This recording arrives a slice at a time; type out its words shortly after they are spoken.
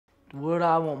Would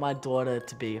I want my daughter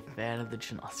to be a fan of the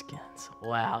Janoskians?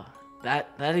 Wow, that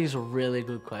is a really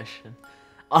good question.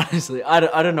 Honestly, I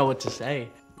don't know what to say.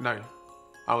 No,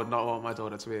 I would not want my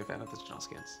daughter to be a fan of the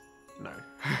Janoskians. No,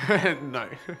 no.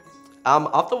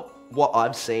 After what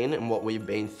I've seen and what we've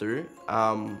been through,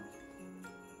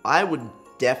 I would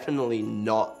definitely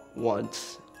not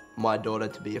want my daughter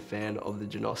to be a fan of the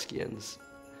Janoskians.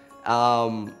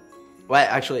 Wait.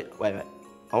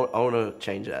 I want to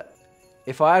change that.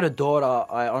 If I had a daughter,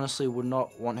 I honestly would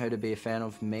not want her to be a fan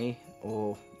of me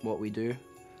or what we do.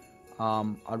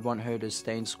 I'd want her to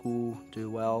stay in school, do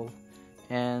well,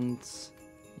 and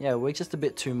yeah, we're just a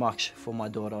bit too much for my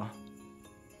daughter.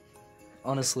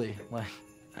 Honestly, like.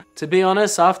 To be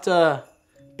honest, after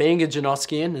being a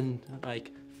Janoskian and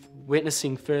like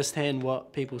witnessing firsthand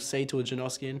what people say to a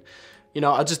Janoskian, you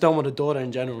know, I just don't want a daughter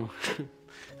in general.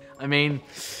 I mean,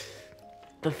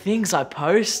 the things I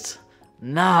post,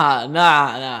 nah.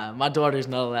 My daughter's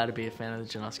not allowed to be a fan of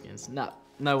the Janoskians. Nah,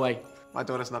 no way. My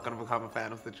daughter's not going to become a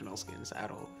fan of the Janoskians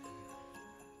at all.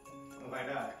 Why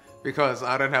not? Because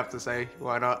I don't have to say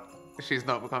why not. She's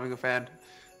not becoming a fan.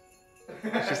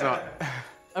 She's not.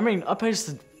 I mean, I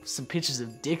posted some pictures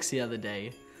of dicks the other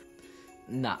day.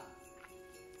 Nah,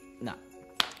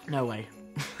 no way.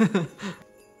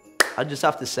 I just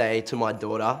have to say to my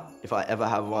daughter, if I ever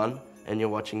have one and you're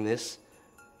watching this,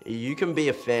 you can be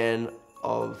a fan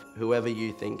of whoever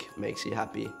you think makes you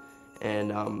happy.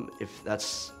 And if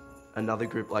that's another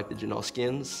group like the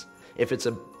Janoskians, if it's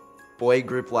a boy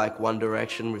group like One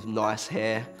Direction with nice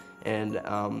hair and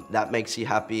that makes you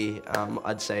happy,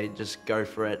 I'd say just go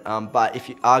for it. But if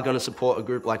you are going to support a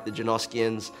group like the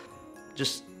Janoskians,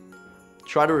 just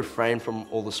try to refrain from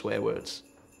all the swear words.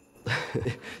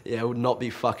 Yeah, it would not be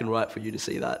fucking right for you to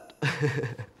see that.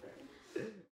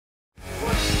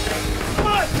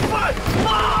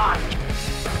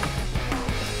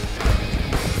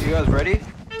 You guys ready?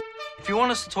 If you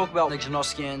want us to talk about the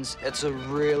Janoskians, it's a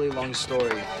really long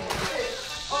story.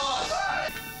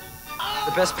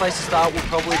 The best place to start will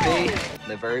probably be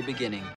the very beginning.